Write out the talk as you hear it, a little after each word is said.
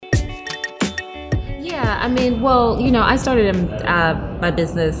Yeah, I mean, well, I started my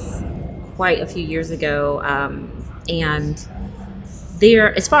business quite a few years ago, and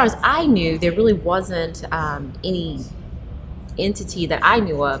there, as far as I knew, there really wasn't any entity that I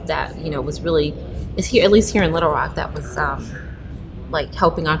knew of that was really is here, at least here in Little Rock, that was like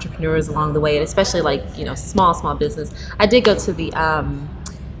helping entrepreneurs along the way, and especially like small business. I did go to the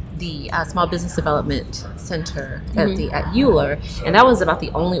Small Business Development Center at Euler, and that was about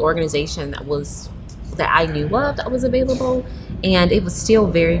the only organization that I knew of that was available, and it was still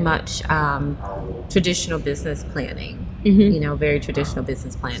very much traditional business planning. Very traditional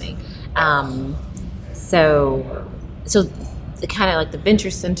business planning. So the kind of like the venture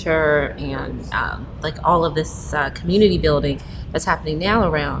center and like all of this community building that's happening now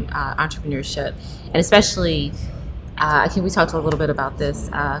around entrepreneurship, and especially I think we talked a little bit about this,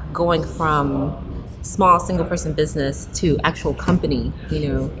 going from small single person business to actual company,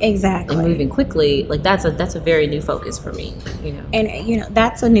 Exactly. and moving quickly. Like that's a very new focus for me, And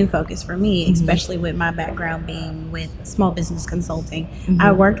that's a new focus for me, especially with my background being with small business consulting.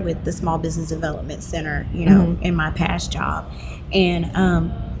 I worked with the Small Business Development Center, in my past job, and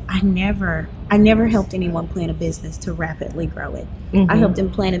I never helped anyone plan a business to rapidly grow it. I helped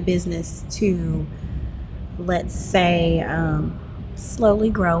them plan a business to, let's say, slowly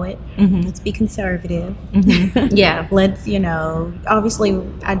grow it. Let's be conservative. Yeah. Let's, obviously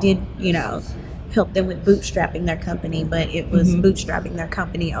I did, help them with bootstrapping their company, but it was bootstrapping their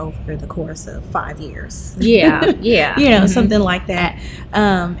company over the course of 5 years. Yeah. Something like that.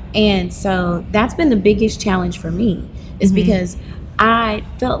 And so that's been the biggest challenge for me, is because I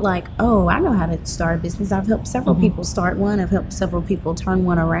felt like, I know how to start a business. I've helped several people start one. I've helped several people turn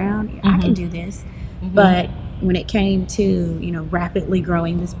one around. I can do this. But when it came to, rapidly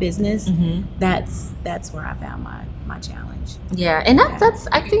growing this business, that's where I found my challenge. Yeah, and that's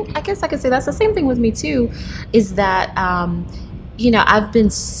I guess I could say that's the same thing with me too, is that I've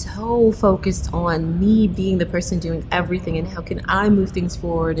been so focused on me being the person doing everything, and how can I move things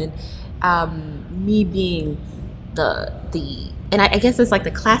forward, and me being the and I guess it's like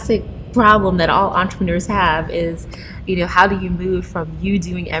the classic problem that all entrepreneurs have is, how do you move from you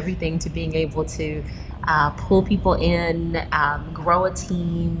doing everything to being able to pull people in, grow a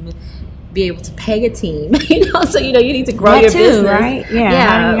team, be able to pay a team, so you need to grow That your too, business, right?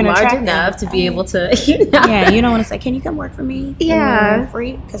 Yeah, large enough to be able to, Yeah, you don't want to say, can you come work for me? Yeah.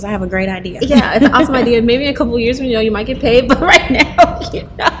 Free, because I have a great idea. Yeah, it's an awesome idea. Maybe in a couple of years, when you might get paid, but right now,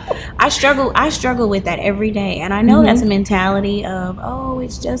 I struggle with that every day, and I know that's a mentality of,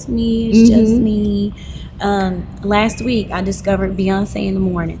 it's just me, it's just me. Last week I discovered Beyonce in the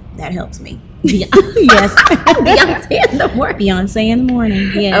morning. That helps me. Yes. Beyonce in the morning. Beyonce in the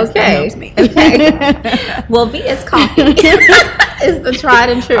morning. Yes. Okay. That helps me. Okay. Well, B is coffee. Is the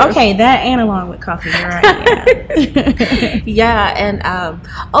tried and true. Okay, that and along with coffee. You're right. Yeah, and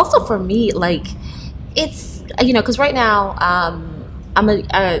also for me, like, it's because right now I'm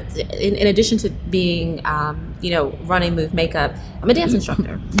in addition to being running Move Makeup, I'm a dance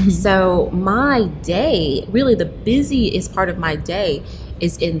instructor. So my day, really the busiest part of my day,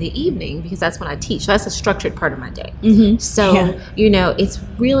 is in the evening, because that's when I teach. So that's a structured part of my day. So it's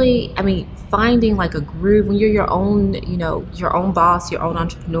really, finding like a groove when you're your own boss, your own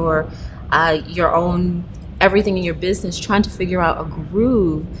entrepreneur, your own everything in your business, trying to figure out a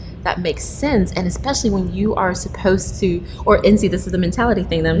groove that makes sense. And especially when you are supposed to, and see, this is the mentality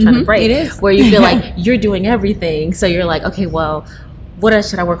thing that I'm trying to break. It is. Where you feel like you're doing everything. So you're like, okay, well, what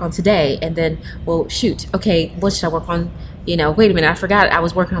else should I work on today? And then, well, shoot, okay, what should I work on? Wait a minute, I forgot I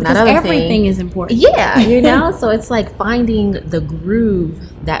was working on that other thing. Everything is important. Yeah, so it's like finding the groove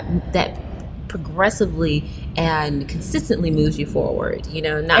that progressively and consistently moves you forward,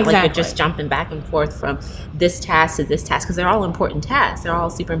 not like you're just jumping back and forth from this task to this task, because they're all important tasks. They're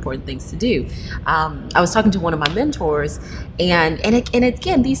all super important things to do. I was talking to one of my mentors, and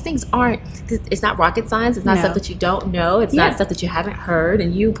again, these things it's not rocket science. It's not stuff that you don't know. It's not stuff that you haven't heard,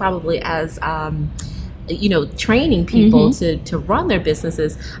 and you probably as training people to run their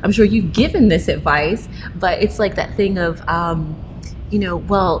businesses, I'm sure you've given this advice, but it's like that thing of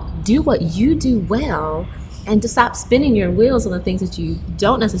well, do what you do well, and to stop spinning your wheels on the things that you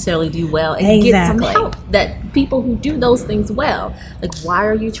don't necessarily do well, and get some help that people who do those things well. Like, why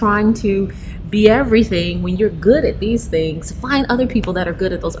are you trying to be everything when you're good at these things? Find other people that are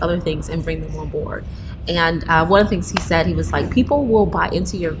good at those other things and bring them on board. And one of the things he said, he was like, people will buy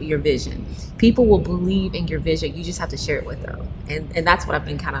into your vision. People will believe in your vision. You just have to share it with them. And that's what I've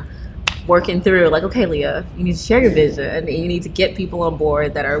been kind of working through. Like, okay, Leah, you need to share your vision, and you need to get people on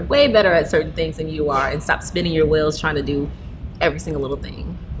board that are way better at certain things than you are, and stop spinning your wheels trying to do every single little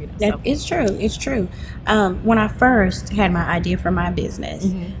thing. It's true. It's true. When I first had my idea for my business,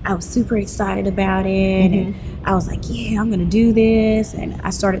 I was super excited about it, and I was like, "Yeah, I'm gonna do this." And I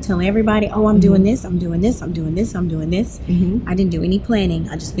started telling everybody, "Oh, I'm doing this. I'm doing this. I'm doing this. I'm doing this." I didn't do any planning.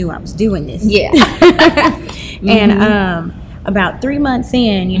 I just knew I was doing this. Yeah. And about 3 months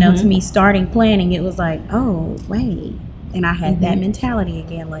in, to me starting planning, it was like, "Oh, wait." And I had that mentality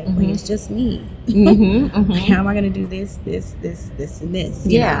again, like, wait, it's just me. How am I going to do this, and this?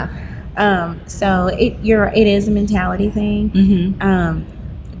 you know? So it is a mentality thing.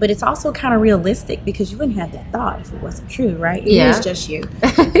 But it's also kind of realistic, because you wouldn't have that thought if it wasn't true, right? It is just you.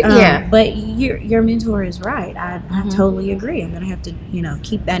 But your mentor is right. I totally agree. I'm going to have to,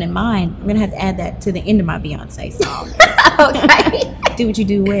 keep that in mind. I'm going to have to add that to the end of my Beyonce song. Okay. Do what you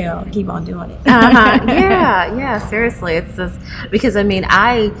do well. Keep on doing it. Yeah. Seriously, it's just because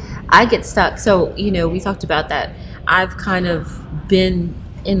I get stuck. So we talked about that. I've kind of been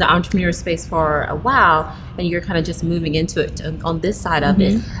in the entrepreneur space for a while, and you're kind of just moving into it on this side of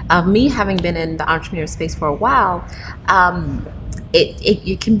it. Me having been in the entrepreneur space for a while,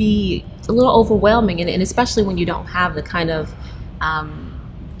 it can be a little overwhelming, and especially when you don't have the kind of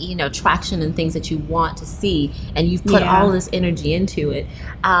traction and things that you want to see, and you've put all this energy into it.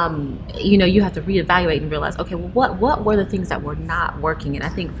 You have to reevaluate and realize, okay, well, what were the things that were not working? And I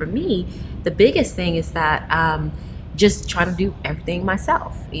think for me, the biggest thing is that just trying to do everything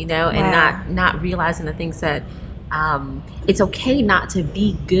myself, and not realizing the things that it's okay not to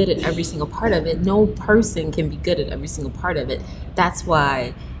be good at every single part of it. No person can be good at every single part of it. That's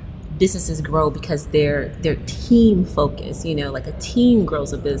why businesses grow, because they're team focused. Like a team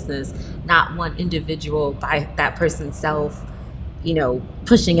grows a business, not one individual by that person's self,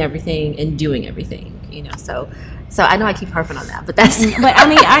 pushing everything and doing everything. So I know I keep harping on that, but that's. But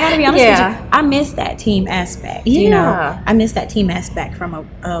I gotta be honest with you. I miss that team aspect. I miss that team aspect from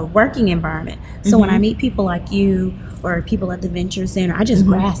a working environment. So when I meet people like you or people at the Venture Center, I just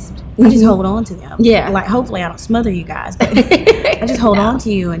grasp. I just hold on to them. Like, hopefully I don't smother you guys, but I just hold on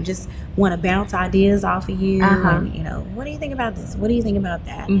to you and just want to bounce ideas off of you. And, what do you think about this? What do you think about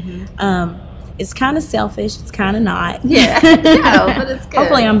that? It's kind of selfish. It's kind of not. But it's good.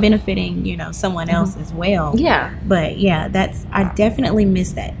 Hopefully I'm benefiting, someone else as well. But I definitely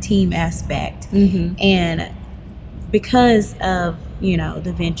miss that team aspect. And because of,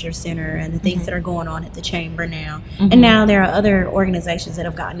 the Venture Center and the things that are going on at the Chamber now. And now there are other organizations that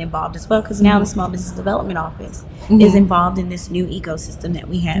have gotten involved as well, because now the Small Business Development Office is involved in this new ecosystem that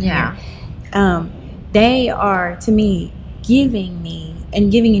we have here. They are, to me, giving me and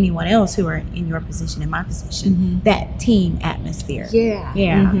giving anyone else who are in your position, in my position, that team atmosphere. So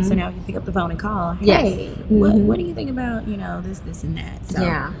now you can pick up the phone and call, hey, what do you think about, this and that?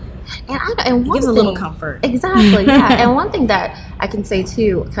 So and it gives a little comfort. Exactly. And one thing that I can say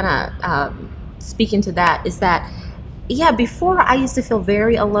too, kind of speaking to that, is that before I used to feel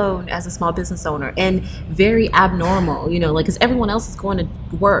very alone as a small business owner and very abnormal, because everyone else is going to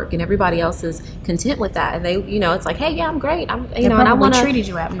work and everybody else is content with that. And they, it's like, hey, I'm great. They and I want to treated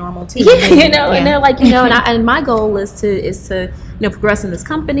you abnormal too. And they're like, and my goal is to progress in this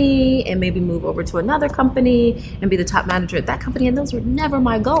company and maybe move over to another company and be the top manager at that company. And those were never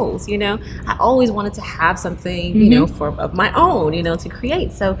my goals. I always wanted to have something, of my own, to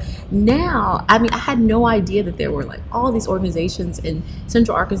create. So now, I had no idea that there were like all these organizations in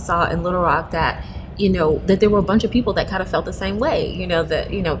Central Arkansas and Little Rock that that there were a bunch of people that kind of felt the same way,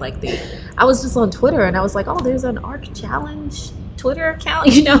 I was just on Twitter and I was like, oh, there's an ARC Challenge Twitter account,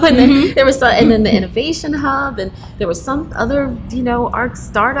 and then there was and then the Innovation Hub, and there was some other, ARC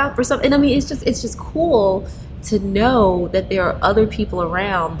startup or something. And it's just cool to know that there are other people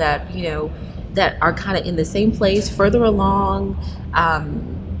around that, that are kind of in the same place, further along,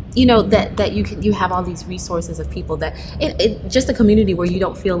 that you have all these resources of people that it just a community where you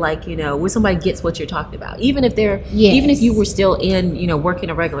don't feel like, where somebody gets what you're talking about. Even if even if you were still in, working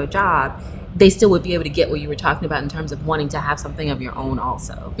a regular job, they still would be able to get what you were talking about in terms of wanting to have something of your own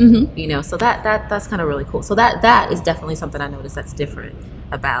also. So that's kind of really cool. So that is definitely something I noticed that's different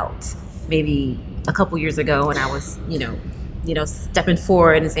about maybe a couple years ago when I was, stepping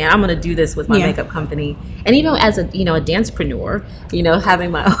forward and saying, I'm going to do this with my makeup company. And even as a dancepreneur,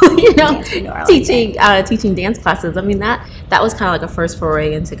 having my own, teaching dance classes. That was kind of like a first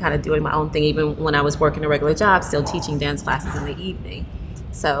foray into kind of doing my own thing, even when I was working a regular job, still teaching dance classes in the evening.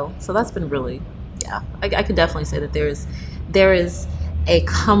 So that's been really, I could definitely say that there is a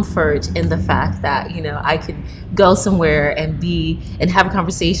comfort in the fact that, I could go somewhere and have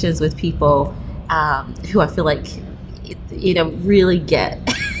conversations with people who I feel like, really get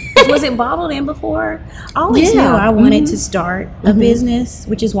Was it bottled in before? I always knew I wanted to start a business,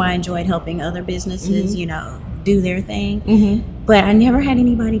 which is why I enjoyed helping other businesses, you know, do their thing. But I never had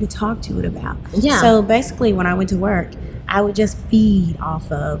anybody to talk to it about. Yeah. So basically, when I went to work, I would just feed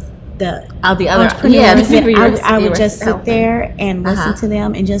off of the other entrepreneurs. I would just sit there and listen to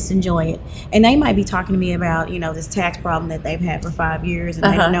them and just enjoy it. And they might be talking to me about, you know, this tax problem that they've had for 5 years, and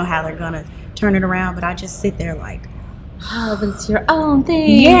they don't know how they're gonna turn it around. But I just sit there like, oh, but it's your own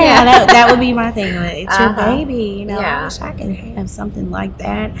thing. Yeah, that would be my thing. It's your baby. You know, I wish I could have something like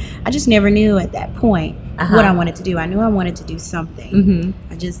that. I just never knew at that point what I wanted to do. I knew I wanted to do something.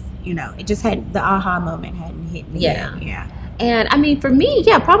 I just, you know, it just had, the aha moment hadn't hit me yet. Yeah. And I mean, for me,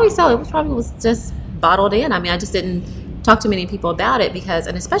 probably so. It probably was just bottled in. I mean, I just didn't talk to many people about it because,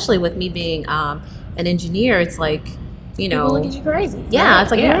 and especially with me being an engineer, it's like, you know, people look at you crazy. Yeah, right?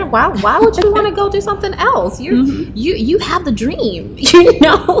 It's like, why would you want to go do something else? You have the dream, you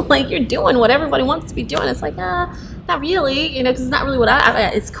know, like you're doing what everybody wants to be doing. It's like, not really, you know, because it's not really what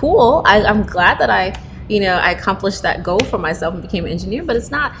it's cool. I'm glad that I accomplished that goal for myself and became an engineer, but it's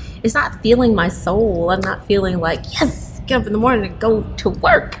not feeling my soul. I'm not feeling like, yes, get up in the morning and go to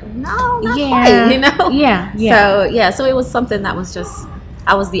work. No, not quite, you know? Yeah. So it was something that was just,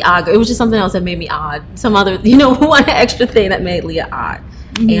 I was the odd. It was just something else that made me odd. Some other, you know, one extra thing that made Leah odd,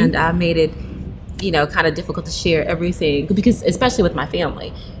 and made it, you know, kind of difficult to share everything because, especially with my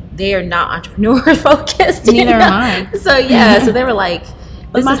family, they are not entrepreneur focused. Neither am I. So so they were like,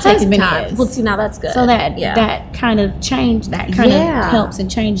 but my husband is. Well, see, now that's good. So that kind of changed. That kind of helps and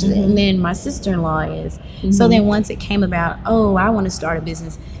changes it. And then my sister-in-law is. So then once it came about, oh, I want to start a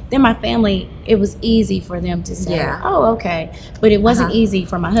business. Then my family, it was easy for them to say, oh, okay. But it wasn't easy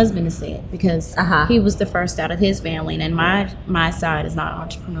for my husband to say it because he was the first out of his family. And then my side is not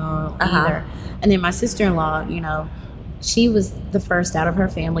entrepreneurial either. And then my sister-in-law, you know, she was the first out of her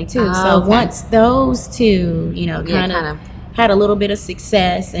family too. So once those two, you know, kind of had a little bit of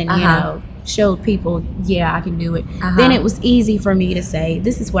success and, you know, showed people, I can do it. Then it was easy for me to say,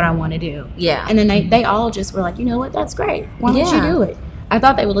 this is what I want to do. Yeah. And then they all just were like, you know what, that's great. Why don't you do it? I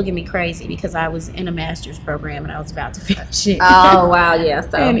thought they would look at me crazy because I was in a master's program and I was about to finish it. Oh, wow, yeah.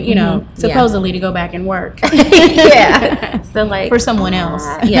 So, and, you know, supposedly to go back and work. So, like, for someone else.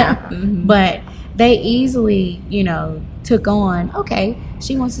 But they easily, you know, took on, okay,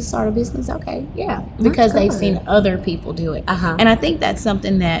 she wants to start a business. Okay, because they've seen other people do it. And I think that's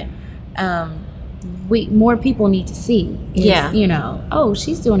something that more people need to see is, you know, oh,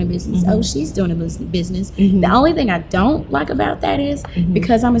 she's doing a business. Oh, she's doing a business. The only thing I don't like about that is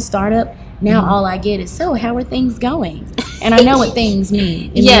because I'm a startup, now all I get is, so how are things going? And I know what things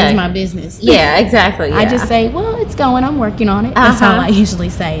mean. It means my business. Yeah, exactly. I just say, well, it's going. I'm working on it. That's all I usually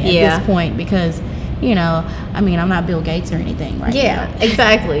say at this point because, you know, I mean, I'm not Bill Gates or anything now.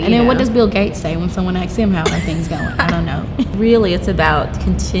 Exactly. And then what does Bill Gates say when someone asks him how are things going? I don't know. Really, it's about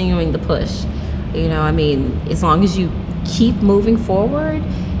continuing the push. You know, I mean, as long as you keep moving forward,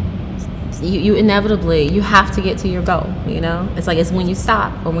 you inevitably, you have to get to your goal, you know? It's like, it's when you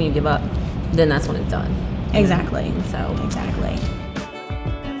stop or when you give up, then that's when it's done. Exactly. So. Exactly.